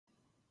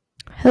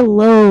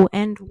Hello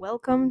and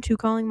welcome to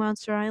Calling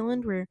Monster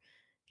Island, where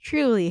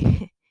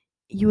truly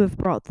you have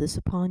brought this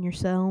upon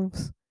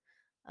yourselves.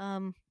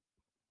 Um,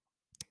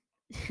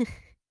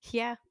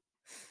 yeah,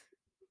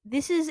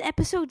 this is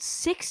episode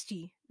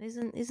 60.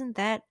 Isn't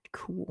that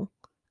cool?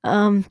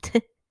 Um,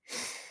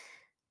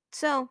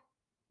 so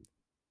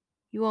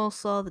you all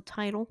saw the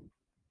title.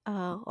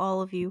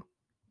 All of you,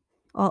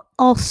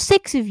 all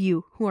six of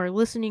you who are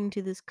listening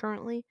to this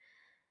currently.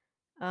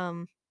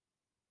 Um,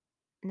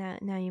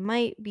 now you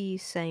might be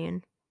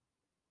saying,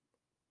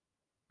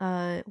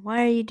 why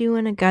are you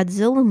doing a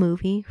Godzilla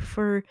movie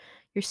for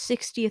your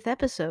 60th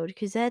episode?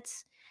 Because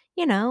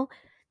you know,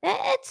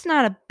 that's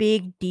not a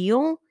big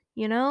deal.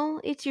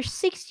 It's your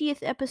 60th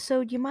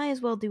episode. You might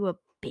as well do a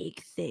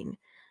big thing.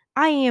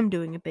 I am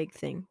doing a big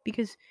thing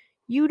because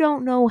you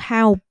don't know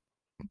how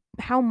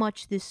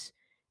much this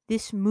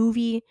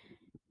movie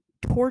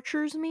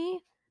tortures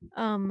me.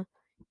 Um,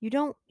 you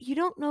don't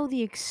know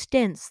the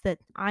extents that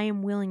I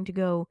am willing to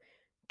go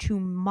to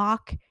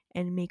mock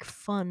and make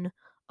fun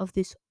of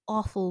this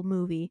awful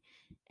movie.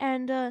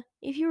 And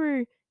if you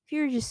were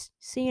just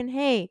seeing,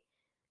 hey,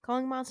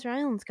 Calling Monster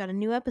Island's got a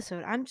new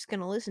episode, I'm just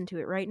gonna listen to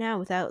it right now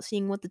without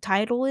seeing what the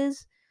title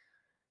is.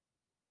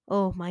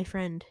 Oh, my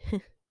friend,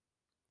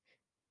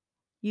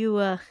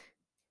 you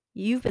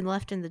you've been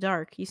left in the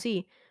dark. You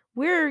see,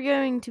 we're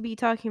going to be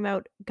talking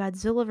about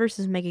Godzilla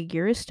vs.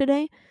 Megaguirus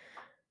today.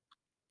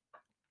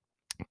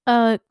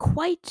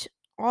 Quite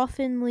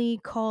oftenly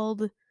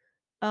called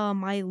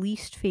my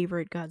least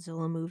favorite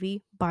Godzilla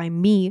movie by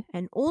me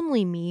and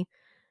only me.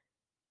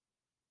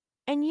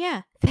 And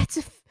yeah, that's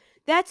a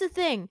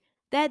thing.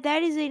 That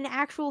is an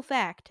actual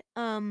fact.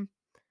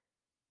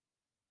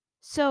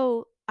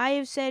 So I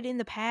have said in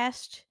the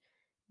past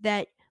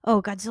that,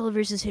 oh, Godzilla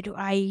versus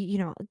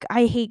Hedorah,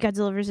 I hate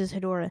Godzilla versus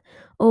Hedorah.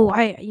 Oh,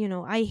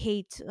 I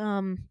hate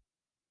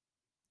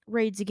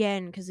Raids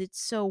Again because it's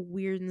so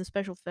weird and the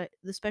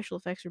special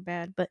effects are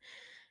bad. But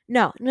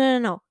no, no, no,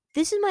 no.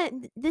 This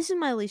is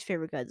my least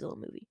favorite Godzilla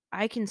movie.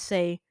 I can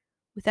say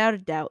without a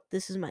doubt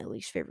this is my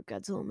least favorite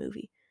Godzilla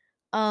movie.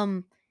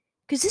 Um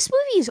cuz this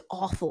movie is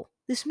awful.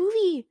 This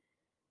movie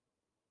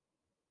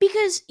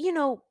because,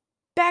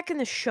 back in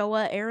the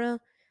Showa era,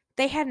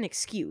 they had an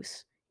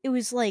excuse. It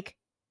was like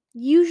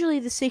usually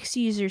the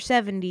 60s or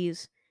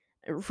 70s.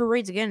 For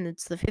Raids Again,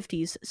 it's the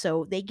 50s,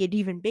 so they get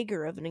even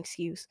bigger of an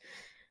excuse.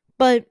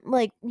 But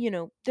like,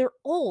 they're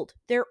old.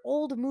 They're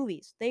old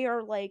movies. They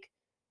are like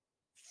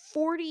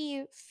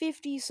 40,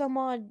 50 some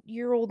odd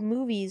year old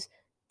movies.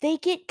 They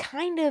get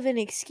kind of an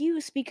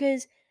excuse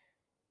because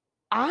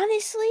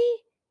honestly,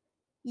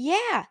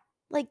 yeah,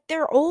 like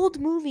they're old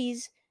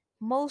movies.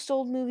 Most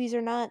old movies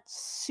are not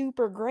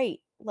super great.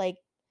 Like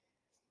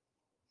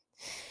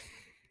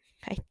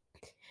I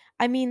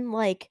I mean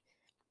like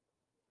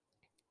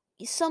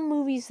some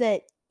movies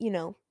that,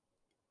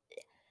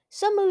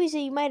 some movies that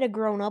you might have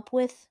grown up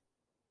with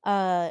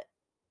uh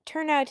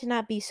turn out to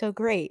not be so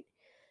great.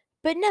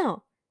 But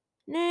no.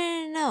 No,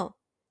 no, no, no.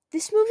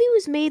 This movie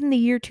was made in the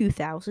year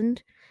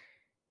 2000.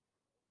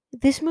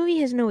 This movie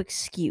has no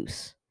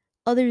excuse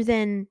other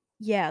than,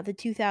 yeah, the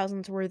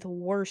 2000s were the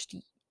worst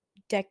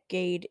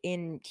decade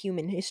in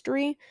human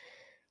history.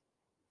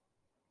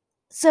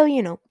 So,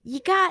 you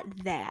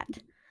got that.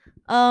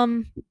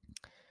 Um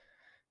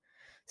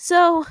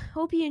so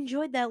hope you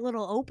enjoyed that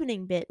little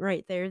opening bit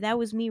right there. That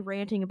was me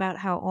ranting about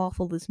how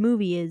awful this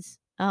movie is.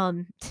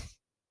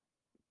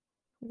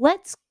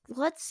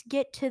 Let's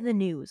get to the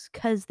news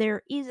cuz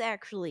there is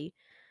actually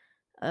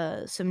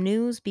some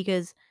news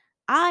because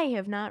I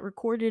have not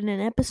recorded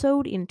an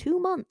episode in 2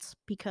 months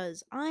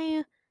because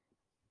I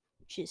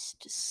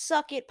just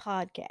suck at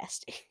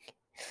podcasting.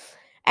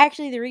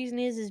 Actually, the reason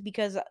is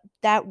because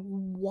that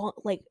one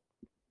like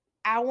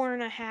hour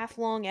and a half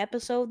long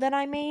episode that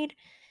I made,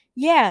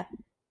 yeah,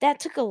 that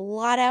took a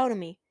lot out of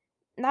me.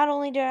 Not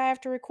only did I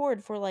have to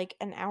record for like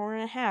an hour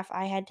and a half,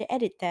 I had to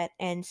edit that,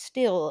 and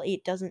still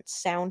it doesn't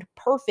sound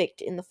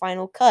perfect in the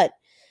final cut.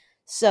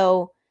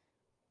 So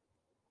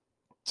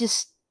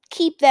just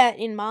keep that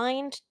in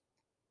mind.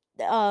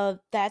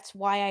 That's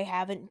why I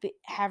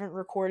haven't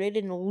recorded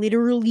in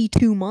literally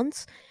 2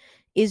 months,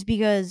 is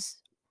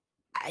because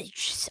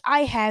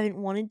I haven't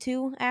wanted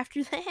to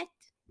after that.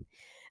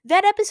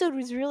 That episode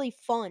was really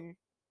fun.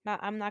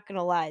 I'm not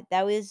gonna lie,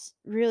 that was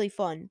really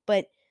fun.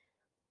 But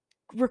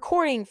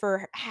recording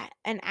for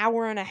an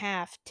hour and a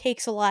half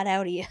takes a lot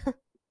out of you.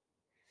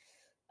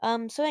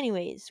 So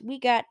anyways, we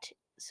got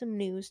some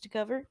news to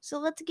cover, so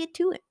let's get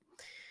to it.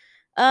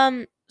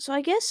 So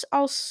I guess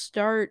I'll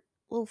start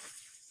a little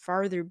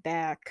farther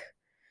back.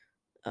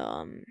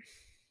 Um,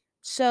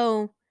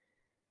 so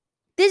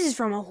this is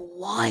from a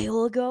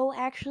while ago,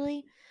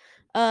 actually.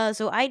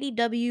 So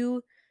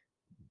IDW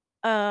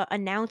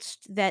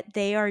announced that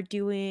they are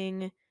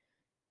doing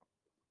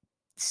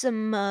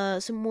some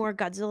more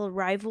Godzilla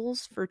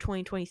rivals for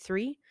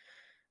 2023.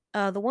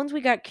 The ones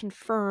we got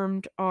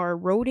confirmed are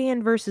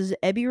Rodan versus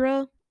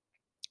Ebirah,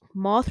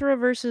 Mothra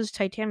versus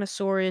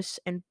Titanosaurus,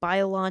 and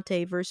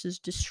Biolante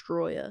versus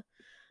Destroya.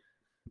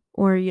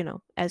 Or,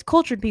 as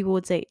cultured people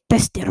would say,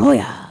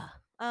 Desteroya.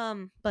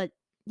 But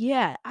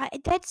yeah,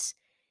 it's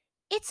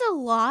a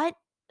lot.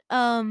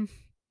 Um,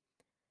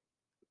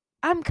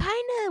 I'm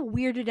kind of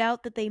weirded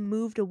out that they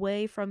moved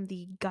away from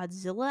the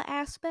Godzilla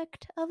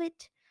aspect of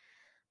it.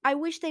 I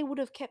wish they would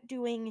have kept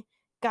doing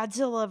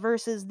Godzilla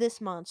versus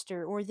this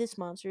monster or this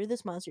monster or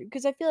this monster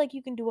because I feel like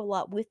you can do a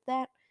lot with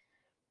that.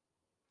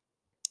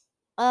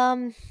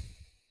 Um,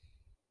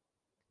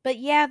 but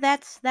yeah,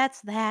 that's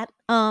that.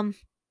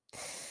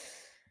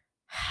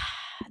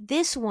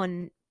 This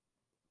one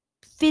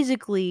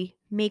physically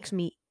makes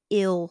me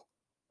ill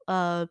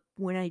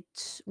when I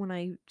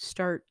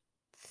start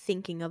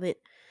thinking of it.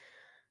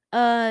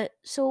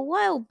 So a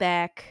while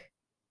back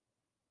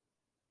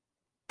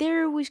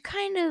there was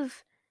kind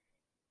of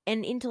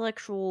an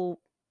intellectual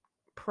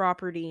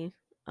property,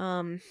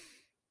 little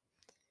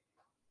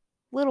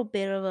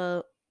bit of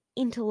a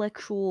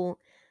intellectual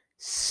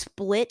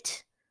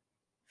split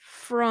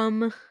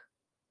from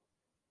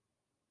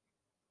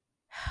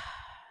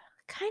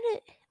kind of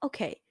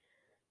okay.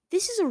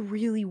 This is a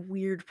really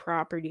weird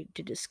property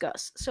to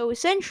discuss. So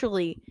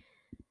essentially,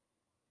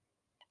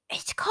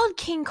 it's called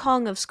King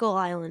Kong of Skull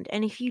Island,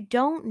 and if you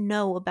don't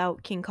know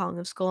about King Kong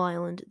of Skull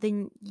Island,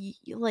 then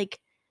like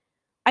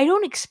I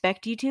don't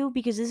expect you to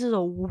because this is a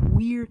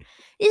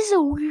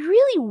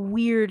really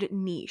weird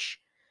niche.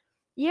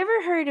 You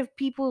ever heard of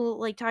people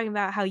like talking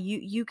about how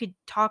you could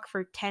talk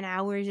for 10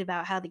 hours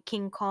about how the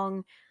King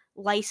Kong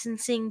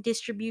licensing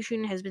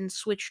distribution has been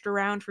switched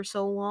around for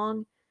so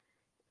long?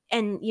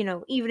 And,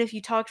 even if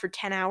you talked for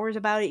 10 hours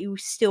about it, you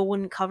still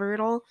wouldn't cover it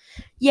all?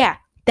 Yeah,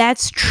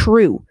 that's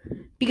true.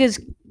 Because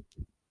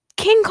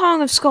King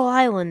Kong of Skull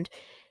Island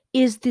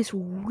is this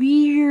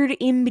weird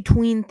in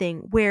between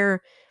thing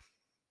where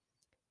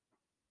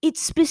it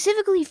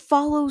specifically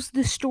follows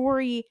the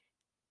story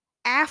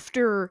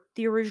after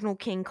the original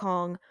King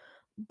Kong,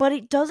 but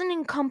it doesn't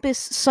encompass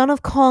Son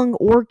of Kong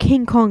or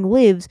King Kong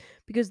Lives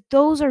because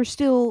those are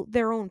still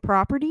their own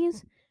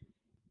properties.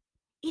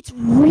 It's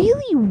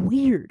really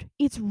weird.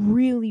 It's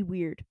really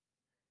weird.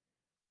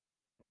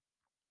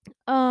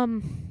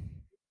 Um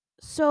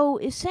so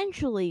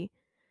essentially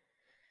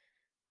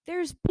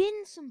there's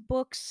been some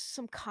books,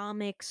 some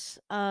comics,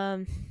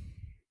 some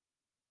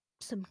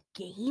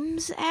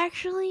games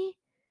actually.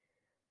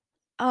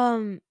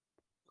 Um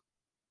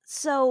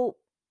so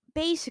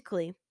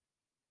basically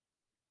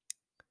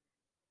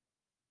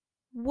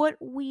what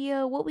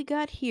we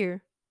got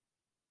here,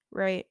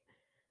 right,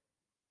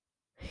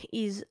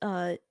 is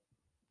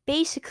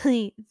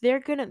basically they're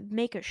gonna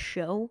make a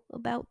show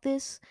about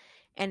this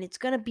and it's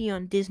gonna be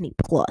on Disney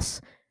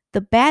Plus.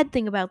 The bad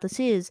thing about this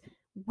is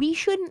we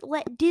shouldn't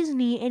let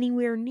Disney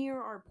anywhere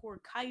near our poor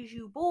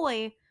kaiju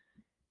boy,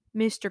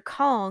 Mr.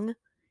 Kong,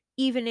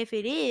 even if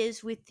it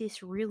is with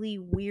this really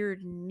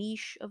weird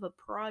niche of a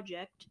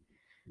project.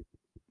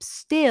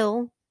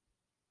 Still,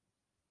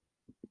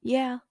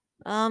 yeah.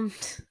 Um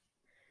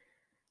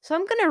so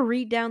I'm gonna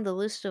read down the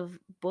list of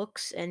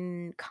books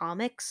and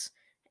comics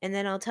and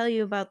then I'll tell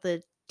you about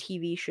the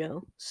TV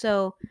show.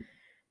 So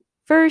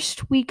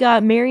first, we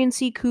got Marion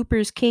C.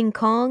 Cooper's King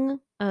Kong,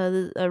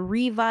 a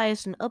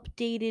revised and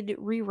updated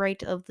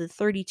rewrite of the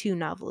 32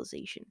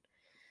 novelization.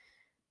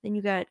 Then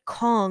you got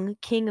Kong,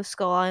 King of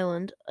Skull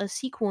Island, a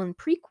sequel and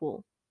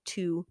prequel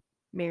to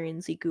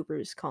Marion C.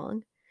 Cooper's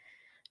Kong.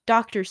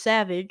 Dr.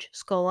 Savage,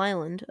 Skull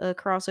Island, a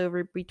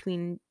crossover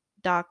between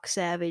Doc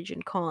Savage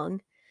and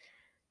Kong.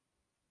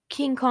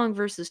 King Kong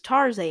vs.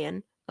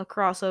 Tarzan, a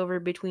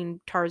crossover between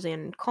Tarzan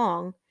and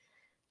Kong.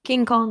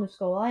 King Kong of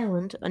Skull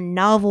Island, a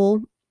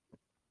novel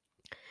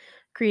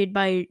created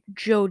by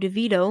Joe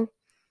DeVito.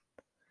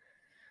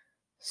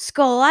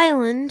 Skull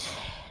Island.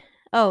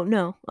 Oh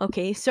no.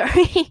 Okay,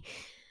 sorry.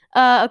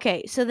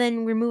 Okay, so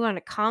then we move on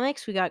to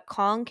comics. We got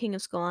Kong, King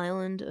of Skull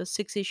Island, a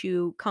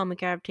 6-issue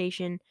comic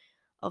adaptation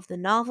of the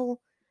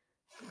novel.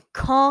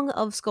 Kong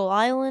of Skull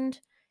Island,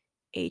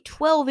 a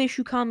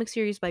 12-issue comic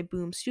series by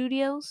Boom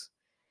Studios.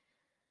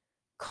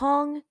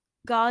 Kong,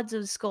 Gods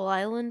of Skull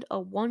Island, a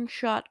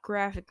one-shot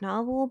graphic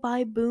novel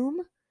by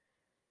Boom.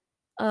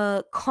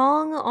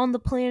 Kong on the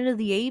Planet of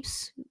the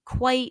Apes,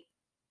 quite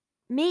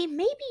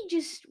maybe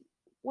just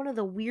one of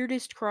the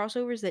weirdest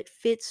crossovers that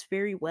fits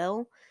very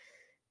well.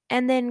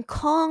 And then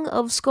Kong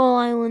of Skull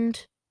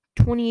Island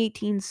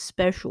 2018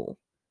 special.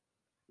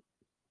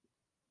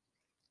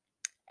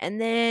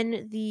 And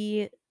then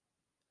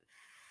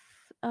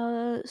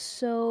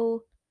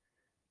so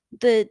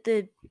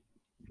the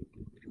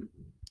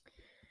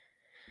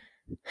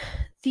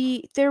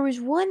there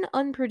was one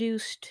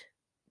unproduced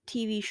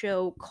TV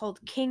show called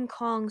King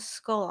Kong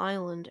Skull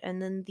Island,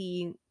 and then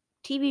the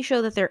TV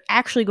show that they're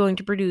actually going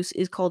to produce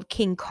is called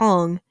King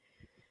Kong.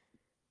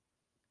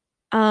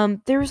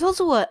 There was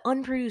also an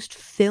unproduced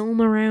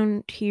film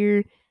around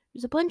here.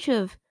 There's a bunch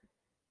of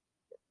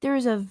there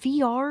was a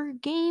VR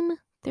game.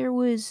 There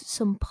was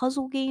some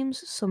puzzle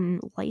games,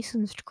 some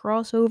licensed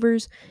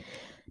crossovers.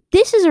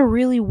 This is a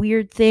really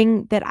weird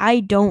thing that I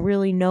don't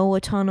really know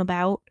a ton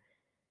about.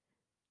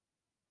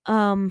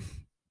 Um,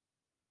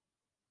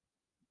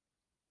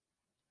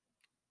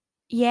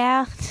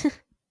 yeah,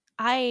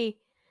 I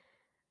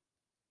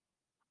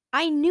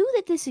I knew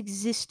that this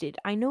existed.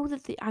 I knew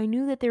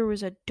that there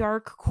was a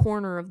dark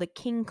corner of the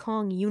King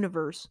Kong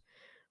universe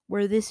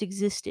where this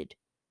existed.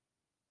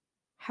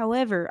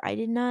 However, I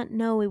did not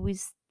know it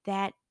was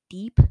that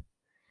deep.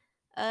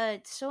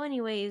 So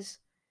anyways,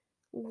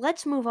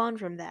 let's move on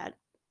from that.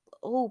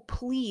 Oh,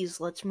 please,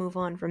 let's move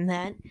on from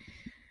that.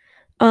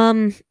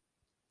 Um,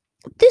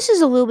 this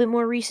is a little bit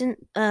more recent.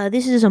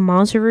 This is a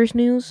MonsterVerse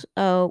news.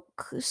 So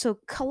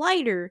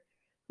Collider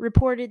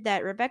reported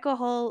that Rebecca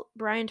Hall,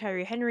 Brian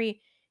Tyree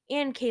Henry,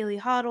 and Kaylee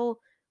Hoddle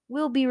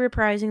will be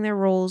reprising their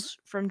roles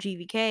from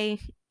GVK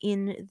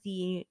in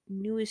the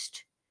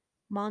newest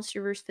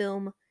MonsterVerse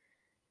film,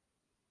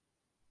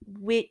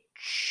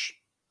 which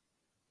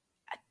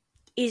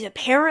is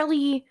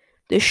apparently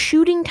the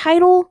shooting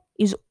title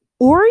is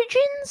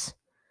Origins.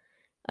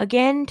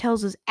 Again,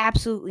 tells us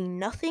absolutely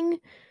nothing.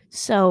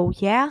 So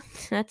yeah,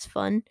 that's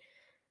fun.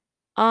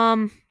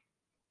 Um,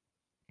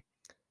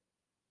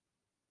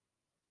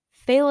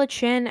 Fela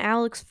Chen,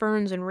 Alex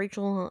Ferns, and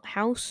Rachel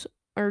House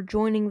are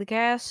joining the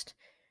cast,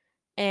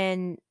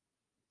 and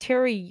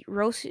Terry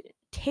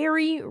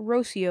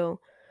Rossio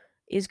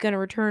is going to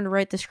return to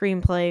write the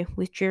screenplay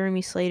with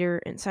Jeremy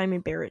Slater and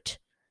Simon Barrett.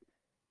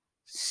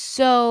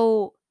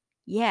 So,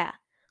 yeah.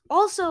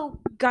 Also,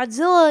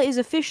 Godzilla is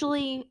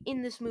officially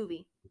in this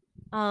movie.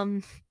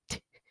 Um,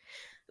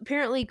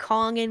 apparently,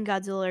 Kong and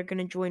Godzilla are going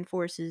to join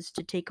forces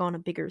to take on a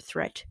bigger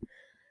threat.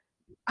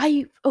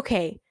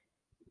 Okay.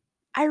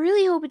 I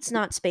really hope it's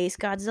not Space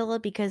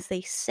Godzilla because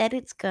they said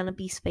it's gonna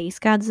be Space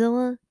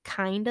Godzilla,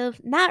 kind of.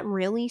 Not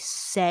really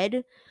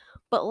said,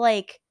 but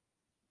like,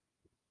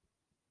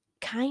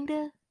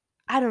 kinda.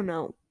 I don't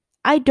know.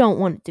 I don't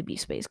want it to be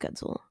Space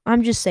Godzilla.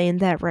 I'm just saying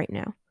that right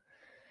now.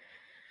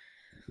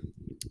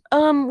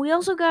 We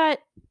also got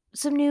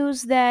some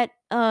news that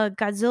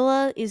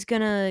Godzilla is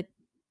gonna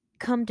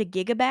come to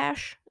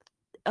Gigabash.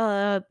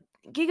 Uh,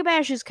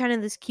 Gigabash is kind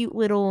of this cute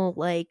little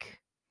like.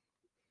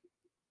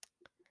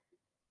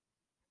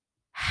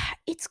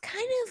 It's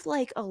kind of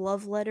like a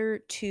love letter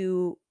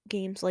to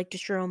games like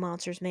Destroy All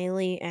Monsters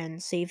Melee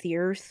and Save the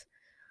Earth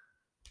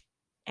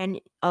and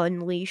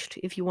Unleashed,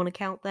 if you want to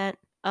count that.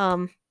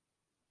 And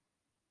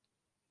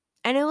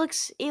it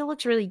looks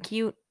really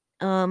cute.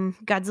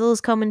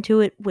 Godzilla's coming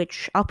to it,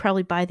 which I'll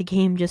probably buy the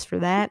game just for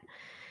that.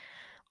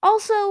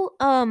 Also,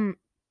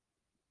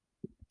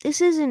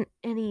 this isn't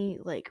any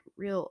like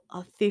real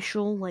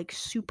official, like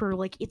super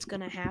like it's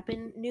gonna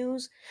happen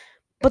news,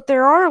 but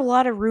there are a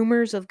lot of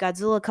rumors of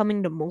Godzilla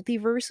coming to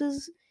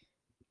multiverses.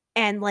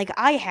 And like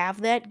I have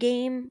that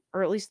game,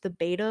 or at least the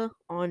beta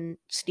on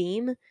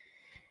Steam,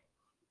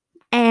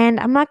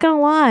 and I'm not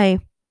gonna lie,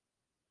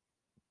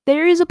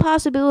 there is a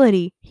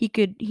possibility he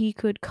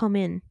could come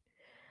in.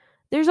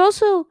 There's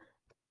also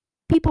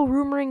people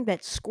rumoring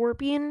that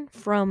Scorpion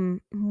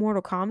from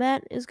Mortal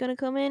Kombat is gonna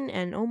come in,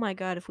 and oh my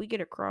god, if we get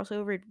a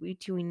crossover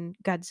between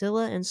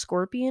Godzilla and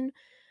Scorpion,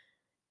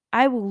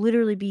 I will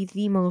literally be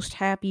the most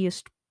happy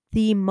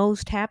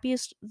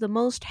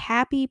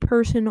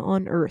person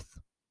on earth.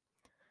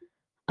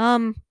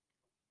 Um,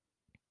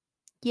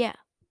 yeah.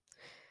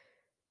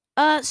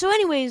 So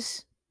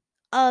anyways,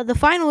 the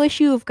final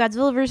issue of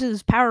Godzilla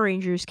vs. Power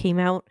Rangers came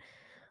out.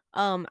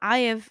 I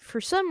have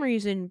for some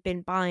reason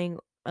been buying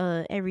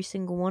every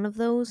single one of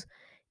those,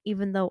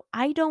 even though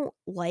I don't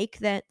like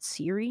that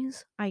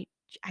series. I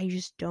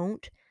just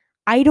don't.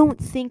 I don't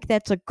think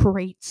that's a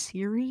great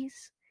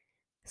series.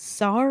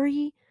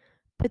 Sorry,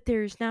 but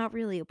there's not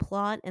really a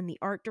plot, and the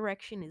art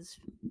direction is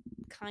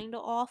kind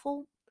of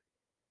awful.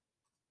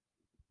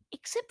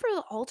 Except for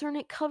the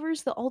alternate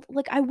covers,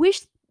 like I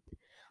wish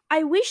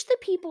the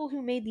people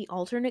who made the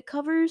alternate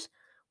covers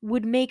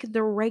would make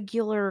the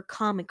regular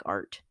comic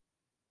art.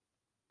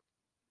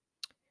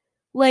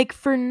 Like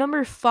for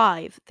number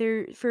 5,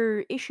 there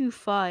for issue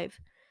 5,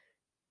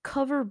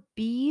 cover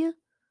B,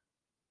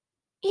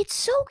 it's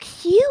so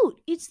cute.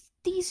 It's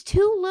these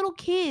two little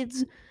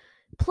kids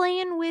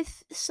playing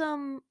with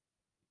some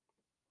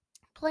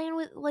playing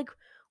with like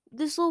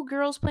this little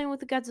girl's playing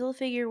with the Godzilla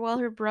figure while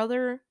her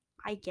brother,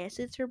 I guess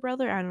it's her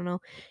brother, I don't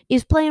know,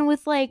 is playing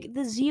with like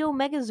the Zeo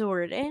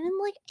Megazord, and I'm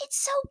like, it's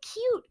so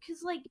cute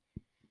cuz like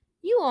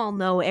you all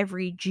know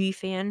every G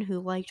fan who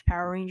liked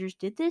Power Rangers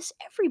did this.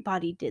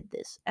 Everybody did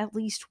this at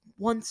least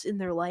once in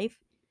their life.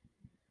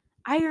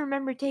 I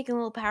remember taking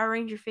little Power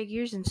Ranger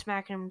figures and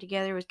smacking them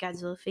together with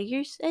Godzilla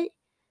figures. It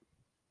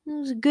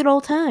was a good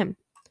old time.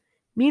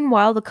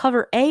 Meanwhile, the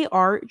cover A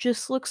art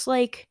just looks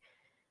like.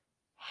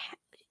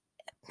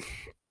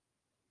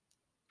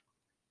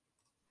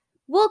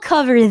 We'll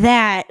cover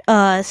that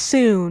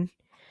soon.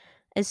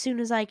 As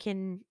soon as I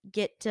can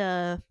get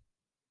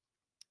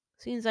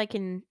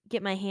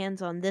my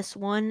hands on this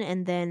one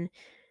and then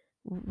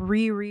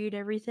reread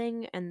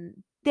everything,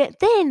 and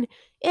then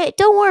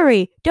don't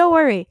worry,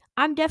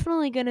 I'm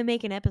definitely gonna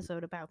make an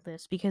episode about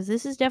this because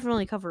this is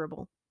definitely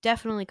coverable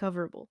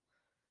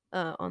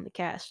on the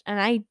cast, and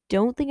I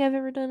don't think I've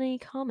ever done any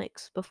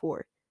comics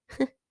before.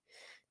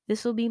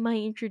 This will be my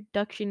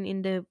introduction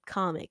into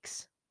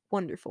comics.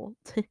 Wonderful.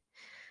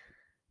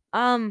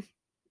 um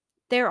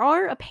there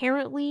are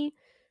apparently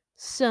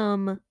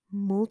some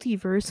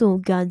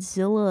multiversal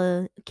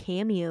Godzilla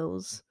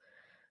cameos.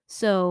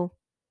 So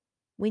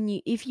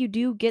if you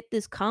do get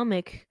this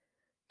comic,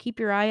 keep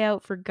your eye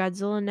out for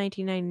Godzilla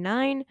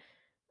 1999,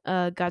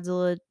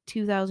 Godzilla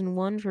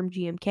 2001 from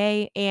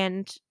GMK,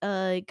 and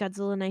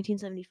Godzilla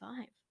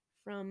 1975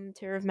 from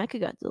Terror of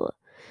Mechagodzilla.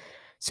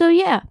 So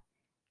yeah,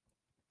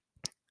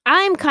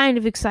 I'm kind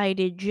of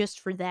excited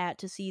just for that,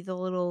 to see the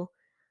little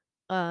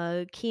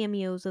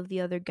cameos of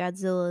the other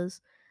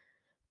Godzillas.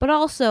 But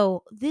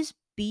also, this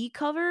B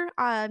cover,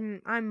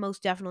 I'm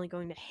most definitely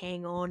going to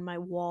hang on my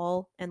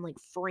wall and like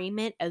frame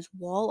it as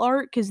wall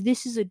art, because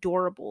this is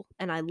adorable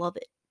and I love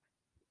it.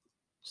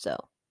 So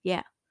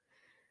yeah.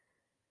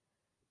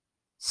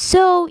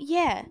 So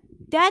yeah,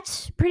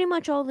 that's pretty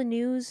much all the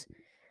news.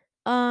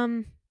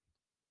 Um,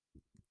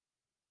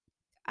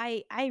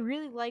 I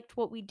really liked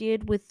what we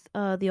did with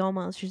the All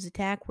Monsters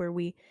Attack, where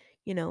we,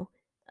 you know,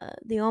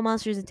 the All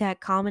Monsters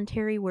Attack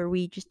commentary, where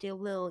we just did a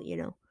little,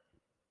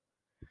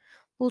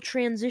 little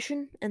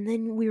transition, and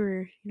then we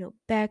were,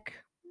 back.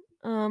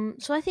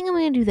 So I think I'm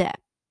gonna do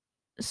that.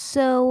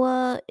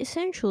 So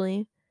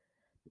essentially,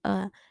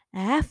 uh,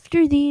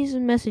 after these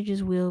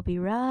messages, we'll be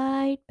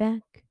right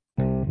back.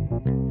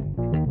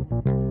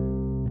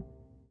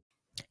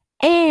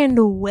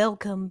 And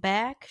welcome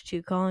back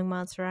to Calling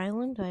Monster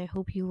Island. I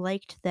hope you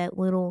liked that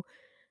little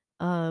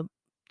uh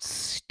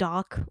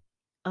stock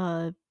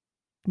uh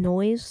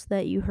noise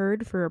that you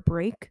heard for a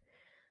break.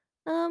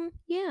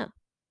 Yeah.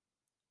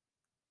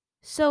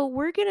 So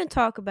we're going to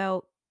talk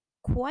about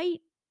quite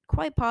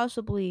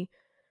possibly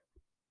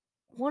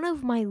one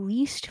of my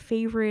least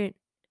favorite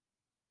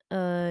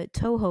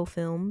Toho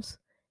films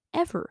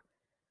ever,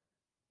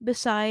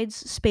 besides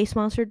Space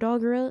Monster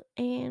Doggerel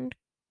and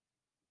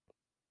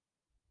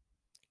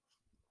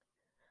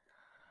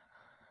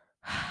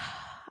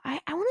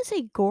I want to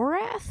say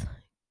Gorath,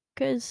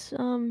 cuz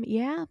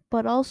yeah,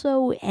 but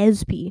also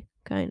Esby,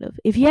 kind of.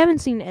 If you haven't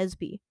seen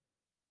Esby,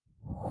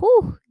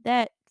 whew,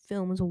 that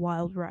film is a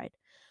wild ride.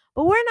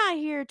 But we're not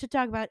here to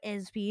talk about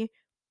Esby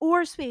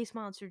or Space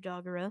Monster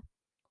Doggerel.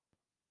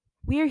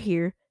 We're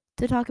here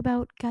to talk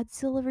about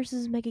Godzilla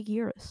vs.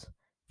 Megaguirus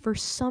for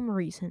some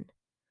reason.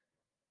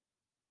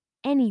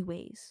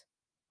 Anyways,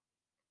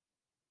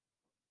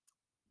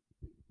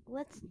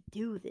 let's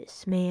do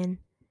this, man.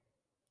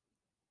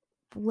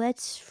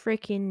 Let's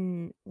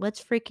freaking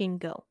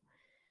go.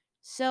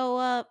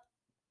 So,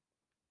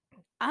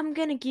 I'm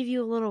gonna give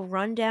you a little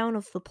rundown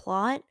of the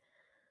plot.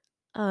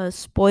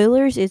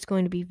 Spoilers, it's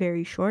going to be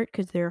very short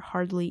because there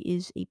hardly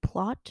is a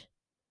plot.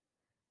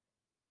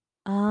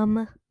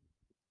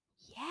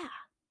 Yeah.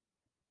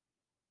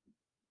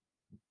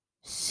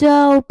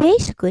 So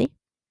basically,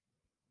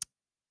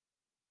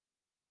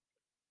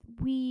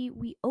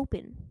 we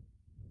open,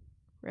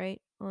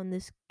 right, on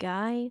this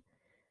guy.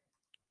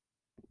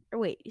 Or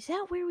wait, is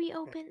that where we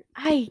open?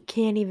 I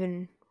can't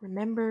even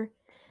remember.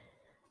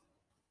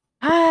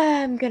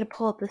 I'm gonna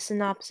pull up the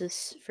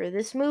synopsis for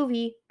this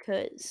movie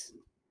because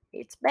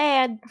it's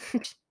bad.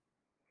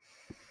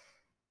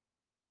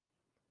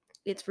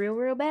 It's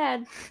real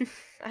bad.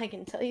 I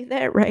can tell you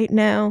that right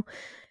now.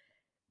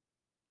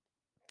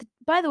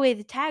 By the way,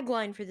 the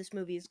tagline for this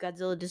movie is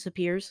Godzilla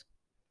disappears,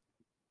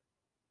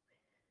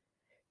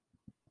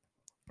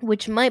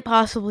 which might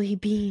possibly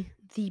be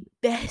the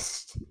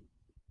best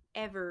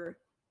ever.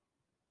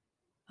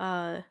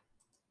 Uh,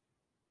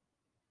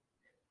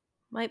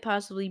 might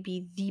possibly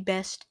be the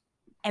best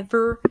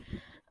ever.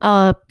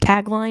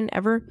 Tagline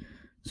ever.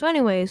 So,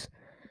 anyways,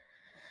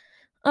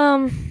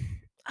 oh,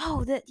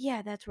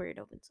 that's where it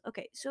opens.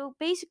 Okay, so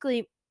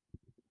basically,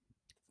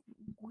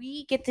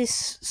 we get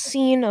this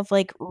scene of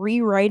like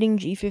rewriting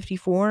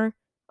G54.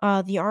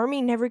 The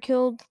army never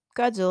killed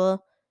Godzilla.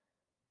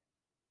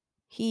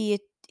 He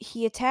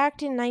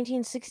attacked in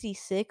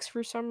 1966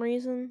 for some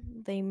reason.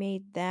 They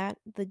made that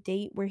the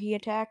date where he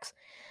attacks.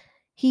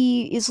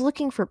 He is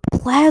looking for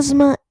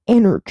plasma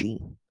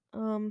energy.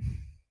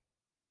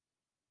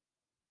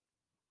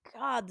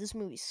 God, this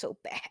movie's so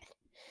bad.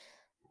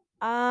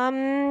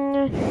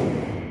 Um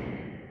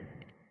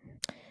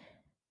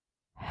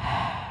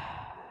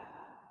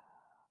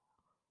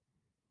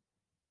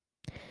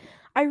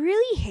I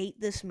really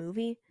hate this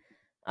movie.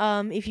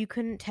 If you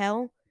couldn't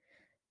tell,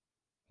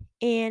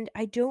 and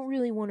I don't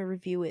really want to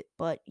review it,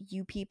 but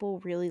you people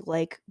really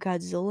like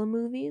Godzilla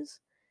movies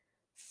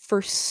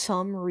for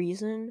some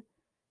reason.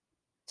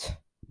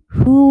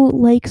 Who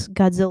likes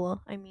Godzilla?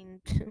 I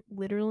mean,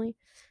 literally.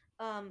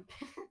 Um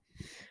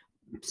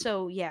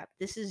so yeah,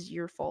 this is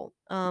your fault.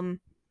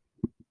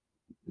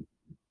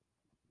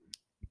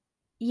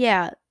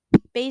 Yeah,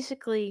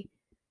 basically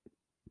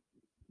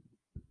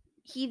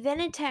he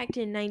then attacked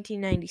in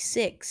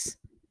 1996,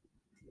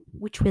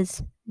 which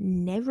was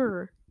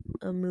never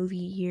a movie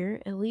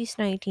year. At least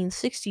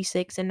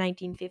 1966 and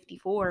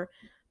 1954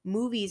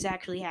 movies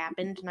actually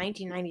happened.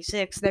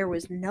 1996 there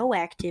was no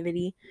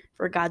activity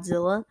for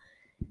Godzilla.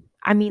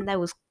 I mean, that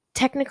was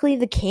technically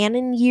the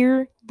canon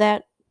year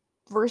that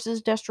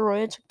versus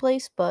Destoroyah took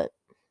place, but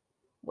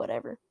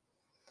whatever.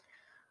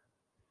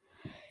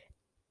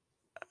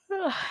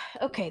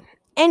 Okay.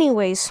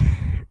 Anyways,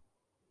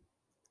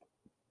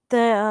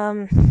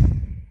 the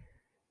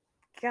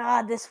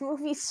God, this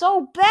movie's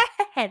so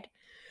bad.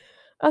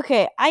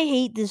 Okay, I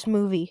hate this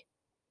movie.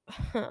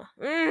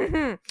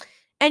 Mhm.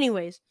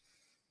 Anyways,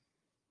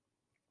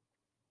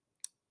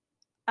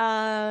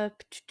 uh,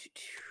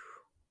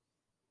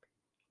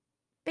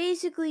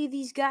 basically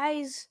these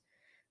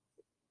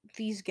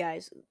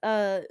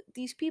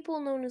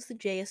people known as the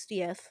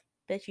JSDF,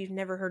 bet you've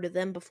never heard of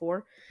them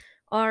before,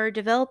 are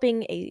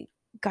developing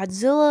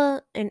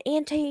an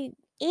anti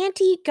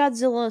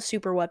Godzilla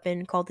super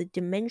weapon called the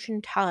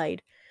Dimension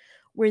Tide,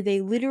 where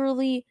they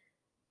literally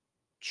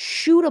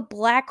shoot a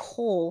black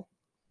hole,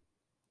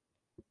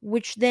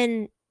 which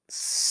then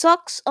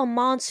sucks a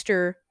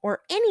monster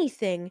or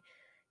anything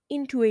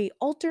into a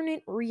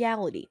alternate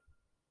reality.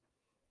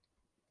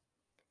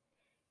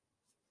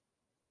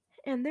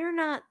 And they're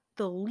not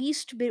the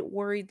least bit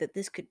worried that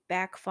this could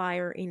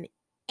backfire in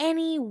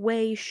any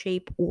way,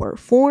 shape, or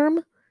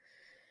form.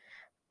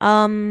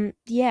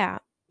 Yeah.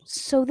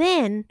 So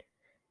then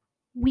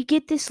we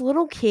get this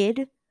little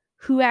kid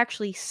who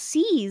actually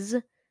sees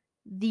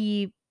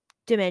the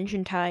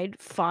Dimension Tide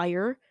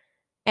fire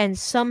and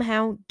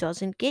somehow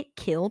doesn't get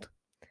killed.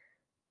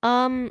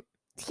 Um,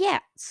 yeah.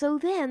 So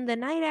then the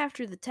night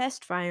after the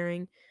test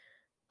firing,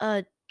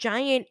 a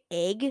giant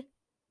egg,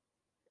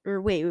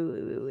 or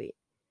wait.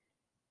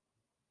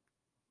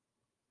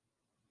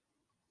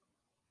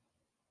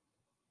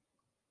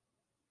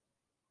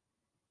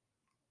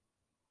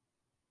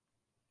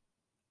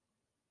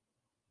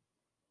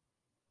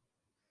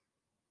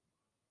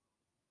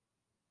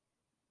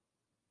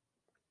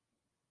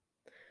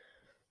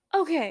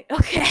 Okay.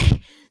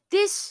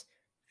 This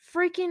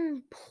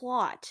freaking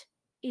plot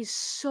is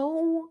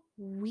so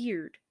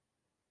weird.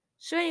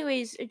 So,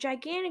 anyways, a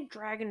gigantic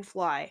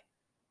dragonfly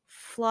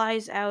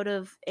flies out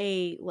of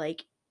a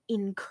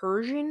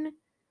incursion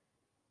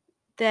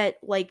that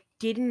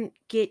didn't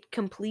get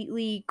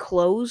completely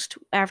closed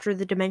after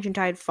the Dimension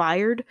Tide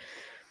fired.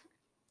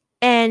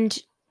 And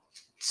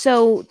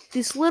so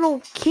this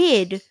little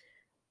kid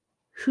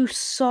who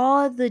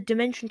saw the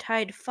Dimension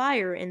Tide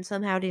fire and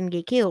somehow didn't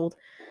get killed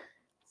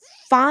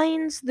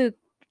finds the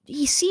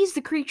he sees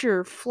the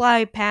creature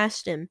fly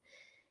past him,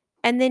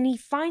 and then he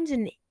finds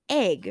an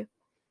egg.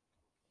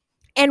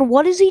 And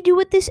what does he do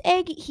with this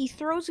egg? He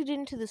throws it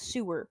into the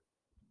sewer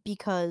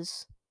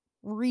because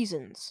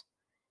reasons.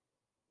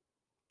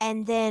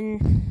 And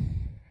then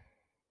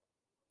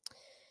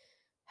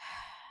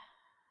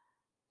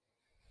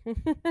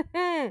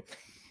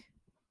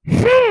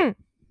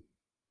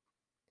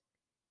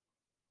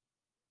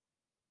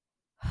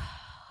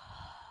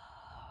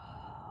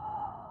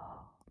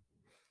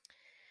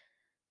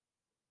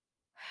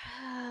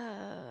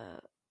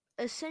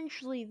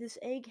essentially this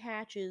egg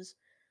hatches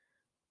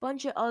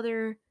bunch of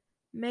other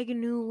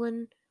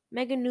Meganula,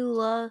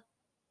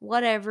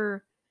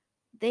 whatever.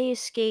 They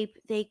escape,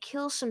 they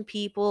kill some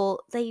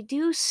people, they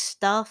do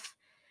stuff.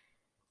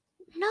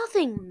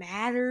 Nothing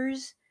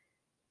matters.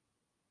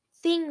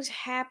 Things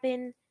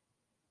happen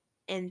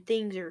and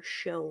things are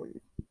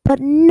shown. But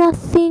none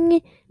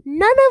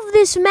of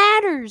this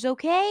matters,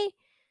 okay?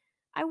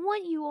 I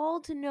want you all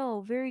to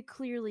know very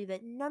clearly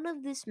that none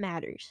of this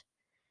matters.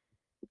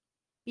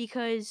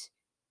 Because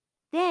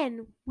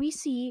then we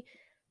see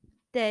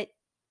that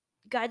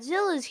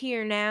Godzilla's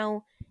here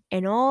now,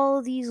 and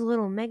all these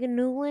little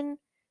Meganulan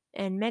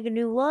and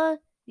Meganula,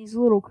 these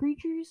little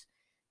creatures,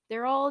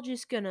 they're all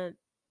just gonna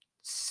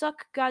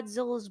suck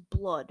Godzilla's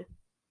blood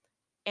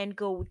and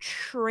go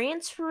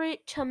transfer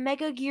it to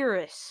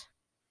Megaguirus.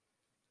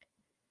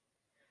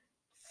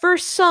 For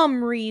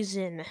some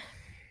reason.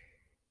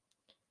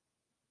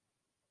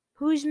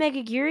 Who's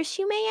Megaguirus,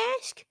 you may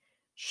ask?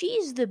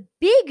 She's the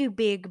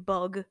big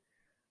bug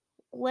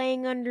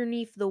laying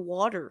underneath the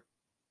water,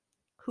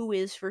 who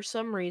is, for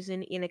some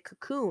reason, in a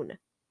cocoon.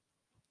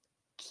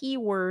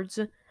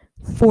 Keywords,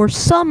 for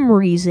some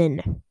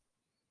reason.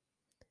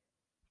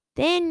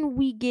 Then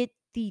we get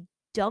the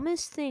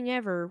dumbest thing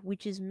ever,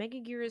 which is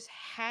Megaguirus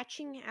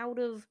hatching out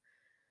of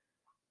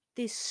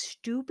this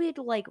stupid,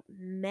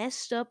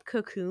 messed up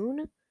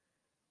cocoon.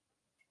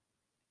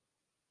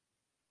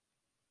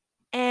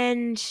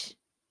 And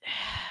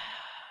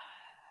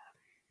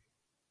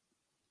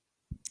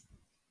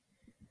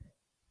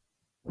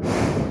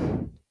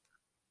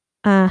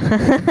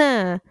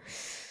uh,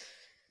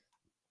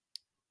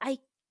 I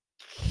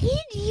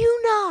kid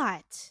you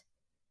not.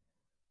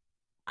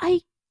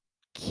 I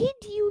kid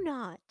you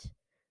not.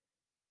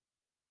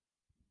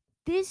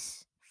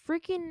 This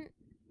freaking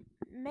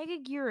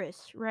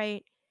Megaguirus,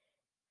 right,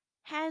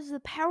 has the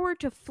power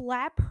to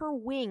flap her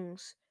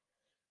wings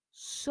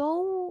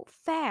so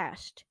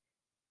fast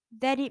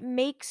that it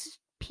makes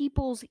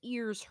people's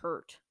ears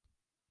hurt.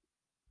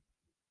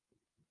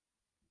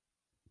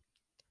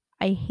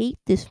 I hate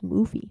this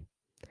movie.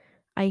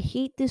 I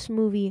hate this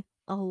movie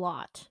a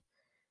lot.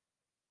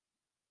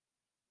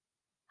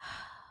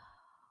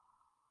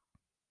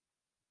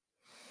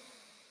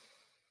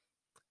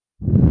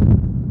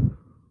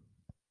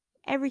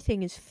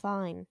 Everything is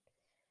fine.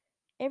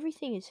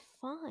 Everything is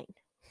fine.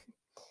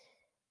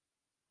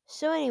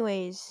 So,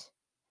 anyways,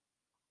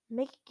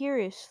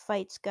 Megaguirus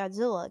fights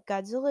Godzilla.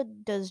 Godzilla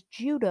does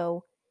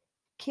judo,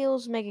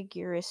 kills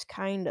Megaguirus,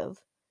 kind of.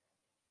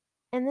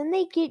 And then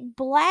they get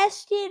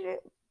blasted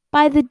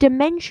by the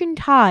Dimension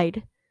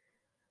Tide.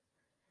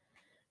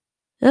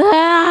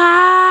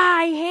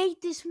 I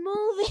hate this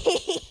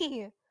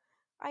movie!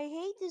 I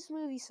hate this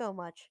movie so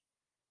much.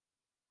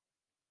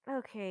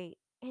 Okay,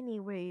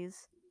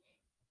 anyways,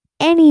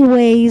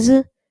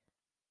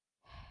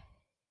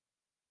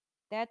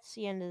 that's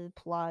the end of the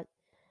plot.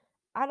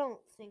 I don't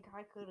think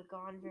I could have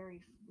gone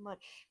very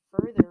much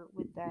further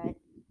with that.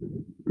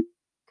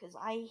 Because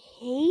I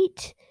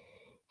hate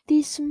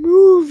this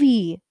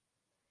movie.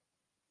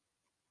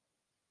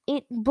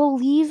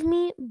 Believe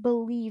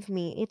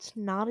me, it's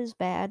not as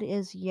bad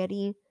as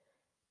Yeti,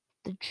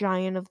 the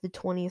giant of the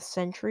 20th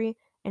century.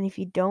 And if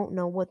you don't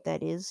know what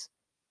that is,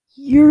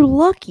 you're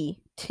lucky.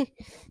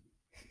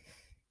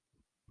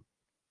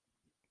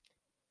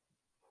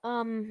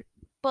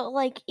 But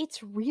like,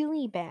 it's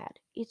really bad.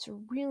 It's a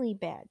really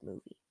bad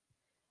movie.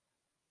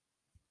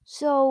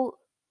 So,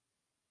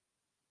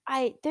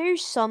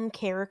 there's some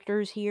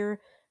characters here.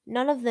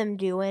 None of them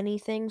do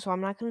anything, so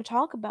I'm not going to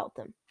talk about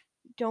them.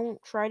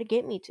 Don't try to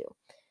get me to.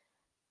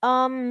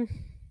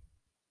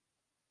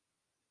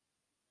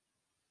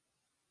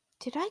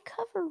 Did I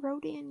cover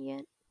Rodan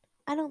yet?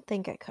 I don't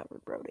think I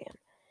covered Rodan.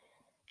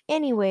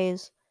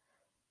 Anyways,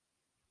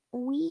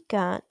 we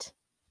got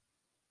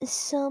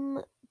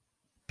some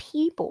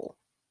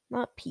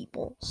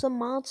some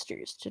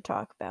monsters to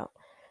talk about.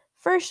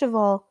 First of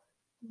all,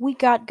 we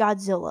got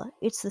Godzilla.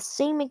 It's the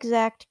same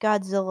exact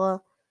Godzilla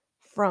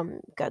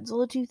from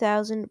Godzilla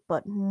 2000,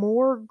 but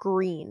more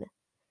green.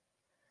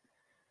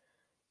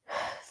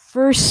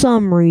 For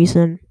some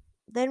reason.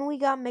 Then we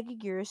got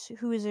Megaguirus,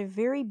 who is a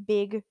very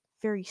big,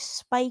 very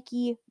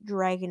spiky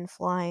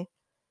dragonfly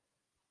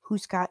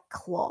who's got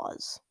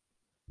claws.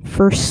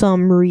 For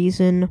some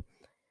reason.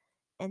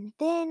 And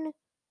then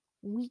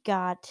we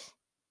got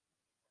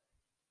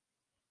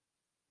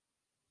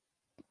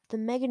the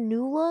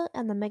Meganula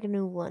and the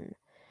Meganulan.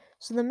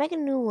 So the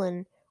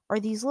Meganulan are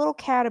these little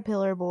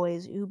caterpillar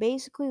boys who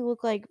basically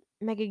look like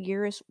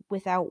Megaguirus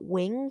without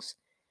wings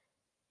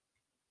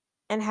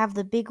and have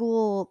the big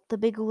little the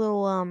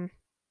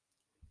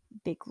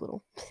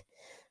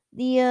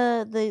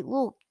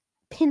little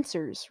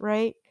pincers,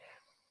 right?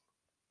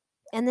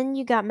 And then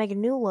you got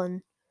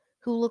Meganulan,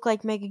 who look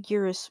like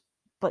Megaguirus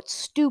but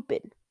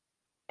stupid,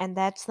 and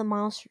that's the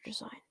monster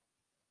design.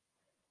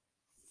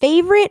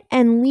 Favorite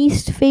and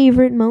least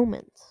favorite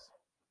moments.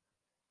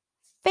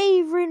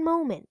 Favorite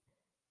moment.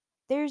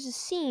 There's a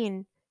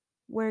scene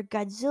where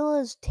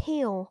Godzilla's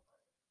tail.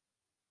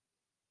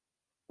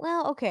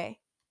 Well, okay.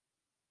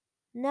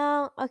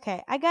 No,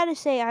 okay. I gotta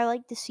say, I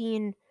like the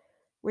scene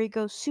where he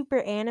goes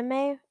super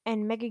anime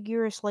and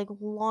Megaguirus like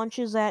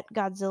launches at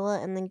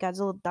Godzilla and then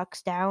Godzilla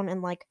ducks down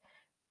and like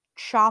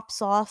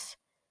chops off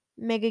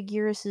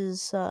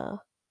Megaguirus's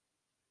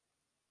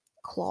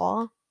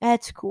claw.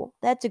 That's cool.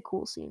 That's a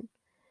cool scene.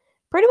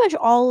 Pretty much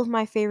all of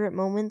my favorite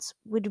moments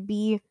would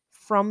be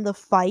from the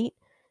fight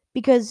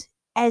because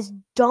as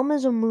dumb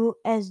as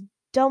as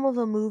dumb of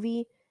a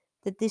movie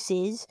that this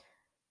is,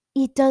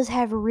 it does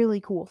have really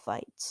cool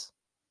fights.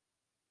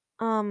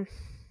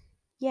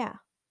 Yeah.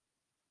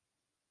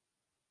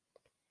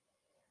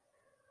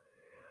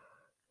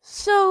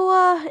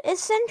 So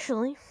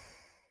essentially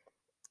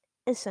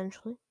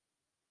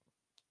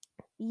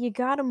you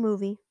got a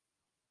movie.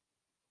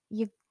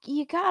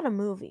 You got a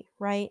movie,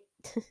 right?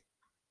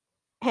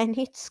 And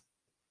it's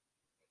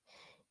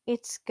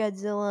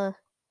Godzilla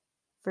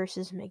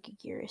versus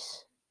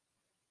Megaguirus.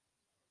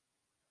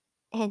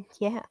 And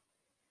yeah.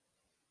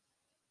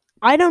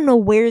 I don't know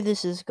where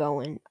this is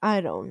going.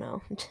 I don't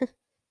know.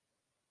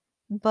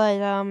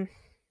 But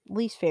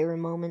least favorite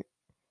moment.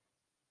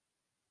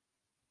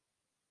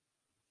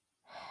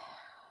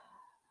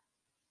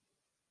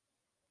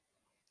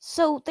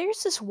 So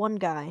there's this one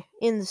guy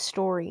in the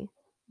story,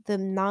 the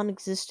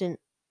non-existent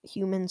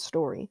human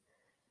story,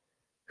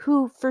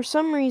 who for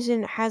some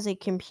reason has a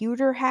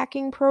computer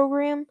hacking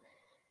program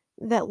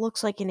that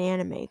looks like an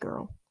anime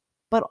girl,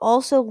 but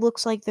also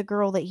looks like the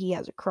girl that he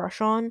has a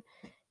crush on,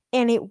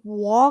 and it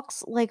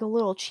walks like a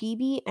little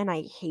chibi, and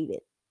I hate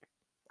it.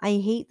 I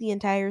hate the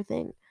entire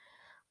thing.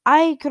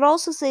 I could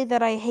also say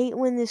that I hate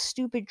when this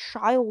stupid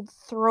child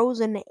throws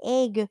an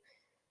egg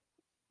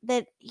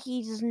that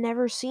he's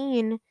never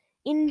seen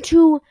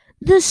into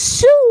the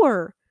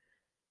sewer.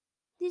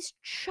 This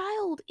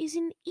child is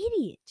an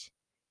idiot.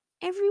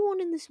 Everyone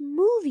in this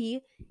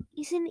movie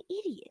is an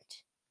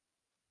idiot.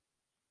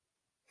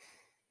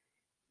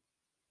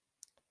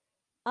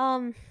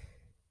 I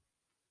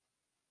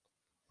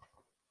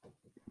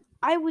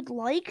would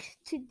like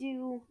to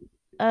do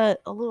a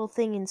little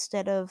thing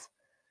instead of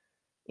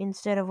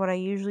what I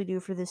usually do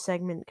for this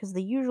segment, because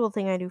the usual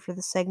thing I do for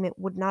this segment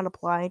would not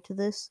apply to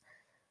this.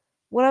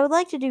 What I would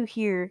like to do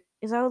here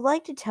is I would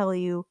like to tell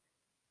you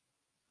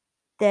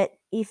that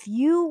if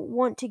you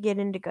want to get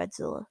into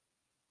Godzilla,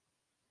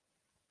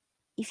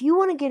 if you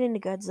want to get into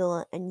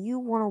Godzilla and you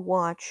want to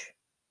watch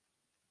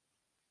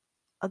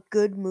a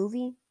good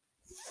movie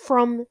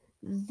from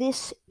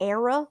this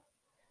era,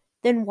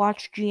 then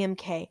watch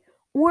GMK.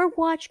 Or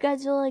watch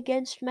Godzilla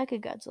against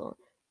Mechagodzilla.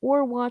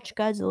 Or watch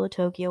Godzilla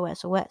Tokyo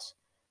SOS.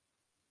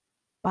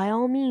 By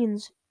all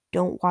means,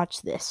 don't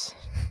watch this.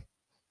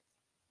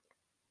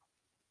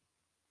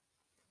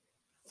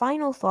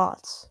 Final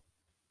thoughts.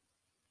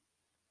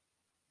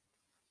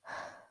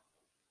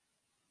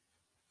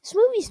 This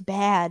movie's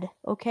bad,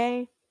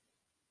 okay?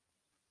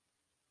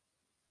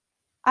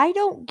 I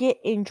don't get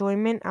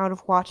enjoyment out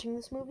of watching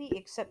this movie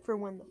except for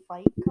when the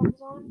fight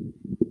comes on.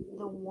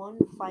 The one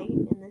fight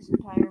in this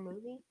entire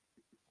movie.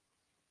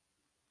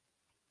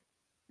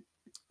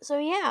 So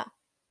yeah.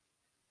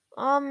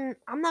 I'm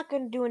not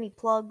gonna do any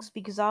plugs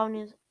because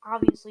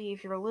obviously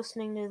if you're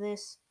listening to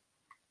this,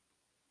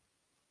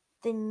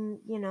 then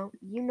you know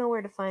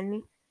where to find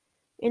me.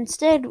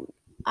 Instead,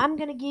 I'm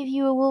gonna give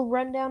you a little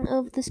rundown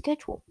of the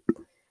schedule.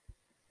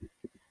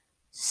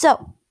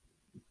 So,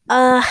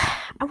 I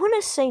want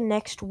to say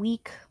next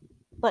week,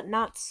 but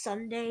not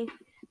Sunday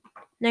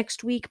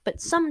next week, but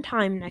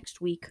sometime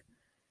next week.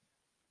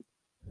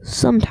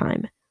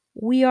 Sometime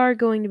we are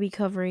going to be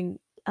covering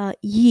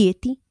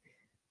Yeti,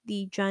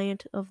 the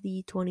giant of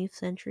the 20th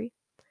century.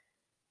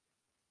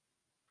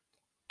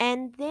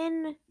 And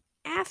then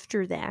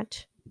after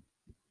that,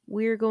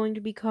 we're going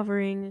to be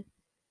covering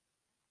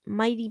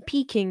Mighty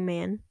Peking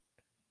Man.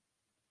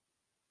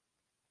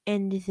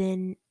 And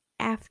then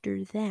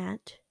after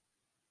that,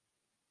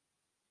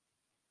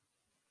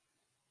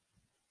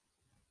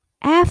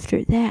 oh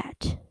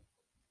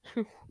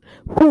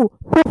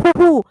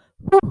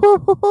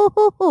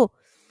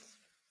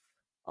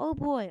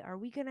boy, are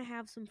we gonna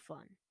have some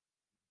fun.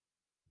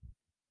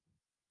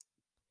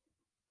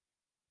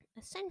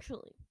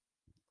 Essentially,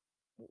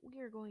 what we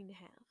are going to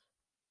have.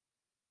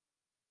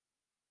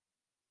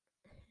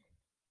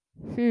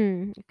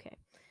 Okay.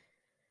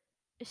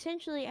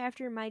 Essentially,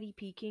 after Mighty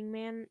Peking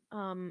Man,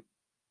 I'm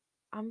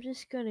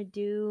just gonna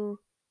do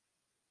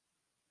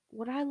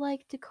what I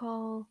like to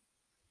call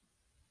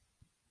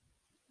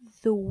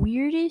the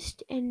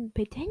weirdest and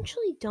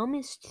potentially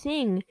dumbest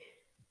thing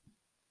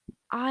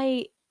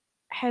I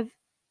have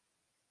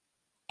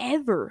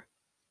ever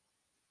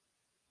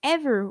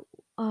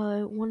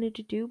wanted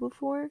to do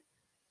before.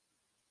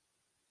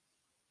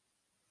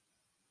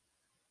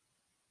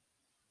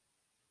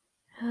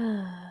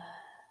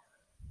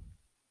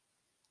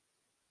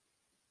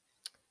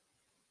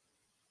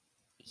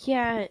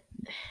 Yeah,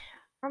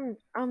 I'm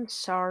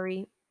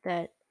sorry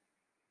that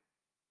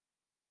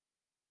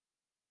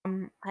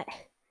I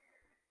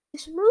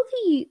this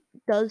movie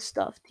does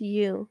stuff to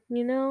you,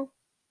 you know?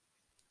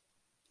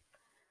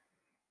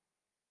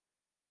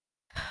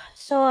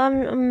 So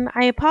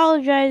I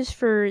apologize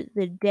for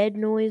the dead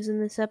noise in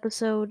this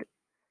episode.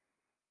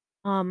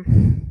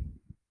 Um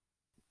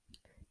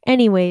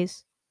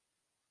anyways,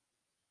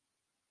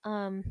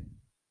 um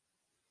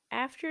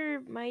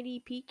after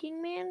Mighty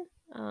Peking Man,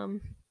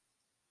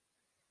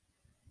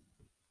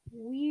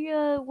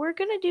 we're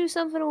gonna do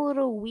something a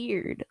little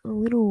weird, a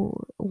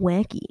little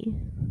wacky,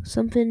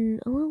 something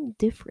a little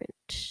different,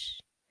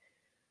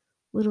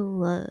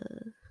 little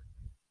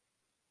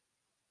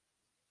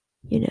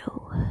you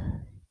know,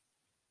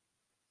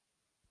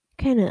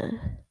 kind of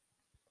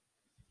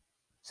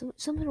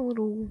something a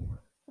little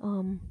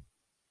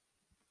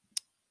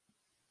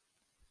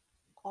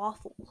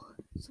awful,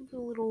 something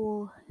a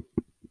little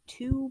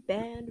too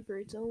bad for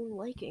its own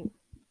liking.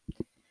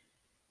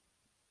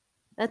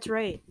 That's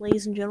right,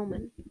 ladies and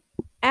gentlemen.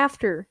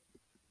 After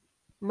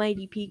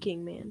Mighty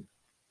Peking Man,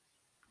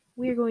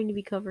 we are going to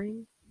be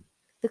covering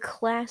the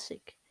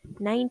classic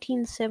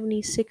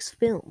 1976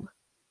 film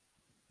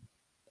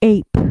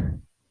Ape,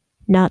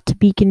 not to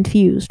be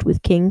confused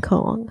with King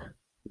Kong.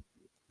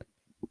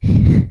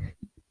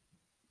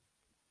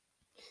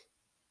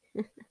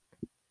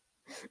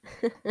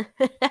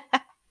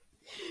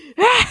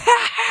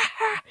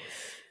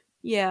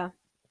 Yeah.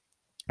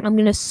 I'm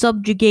gonna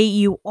subjugate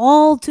you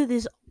all to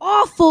this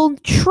awful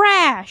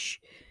trash.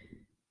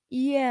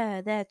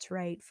 Yeah, that's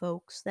right,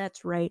 folks.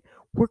 That's right.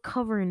 We're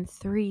covering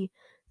three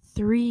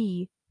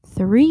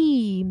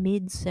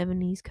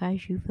mid-70s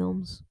kaiju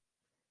films.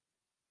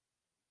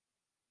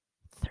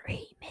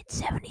 3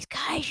 mid-70s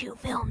kaiju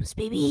films,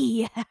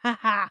 baby.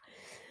 And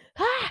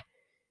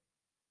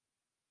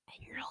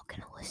you're all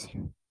gonna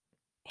listen.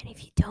 And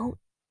if you don't,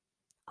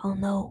 I'll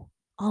know.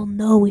 I'll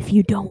know if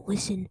you don't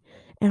listen.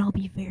 And I'll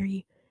be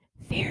very,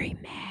 very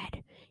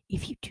mad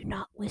if you do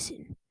not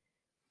listen.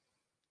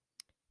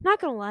 Not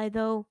gonna lie,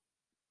 though,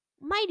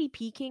 Mighty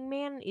Peking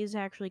Man is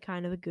actually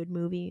kind of a good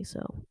movie,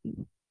 so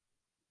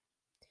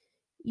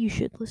you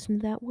should listen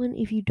to that one.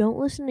 If you don't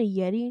listen to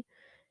Yeti,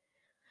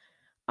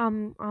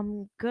 I'm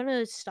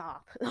gonna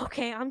stop.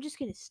 Okay, I'm just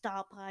gonna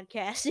stop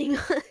podcasting.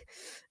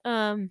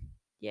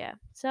 Yeah.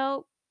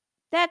 So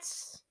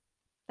that's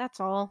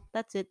all.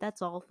 That's it.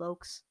 That's all,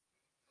 folks.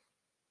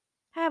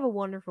 Have a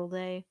wonderful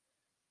day.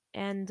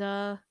 And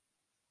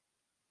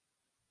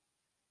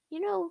you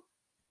know,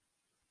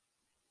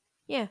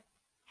 yeah.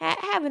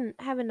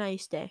 have a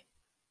nice day.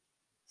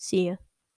 See ya.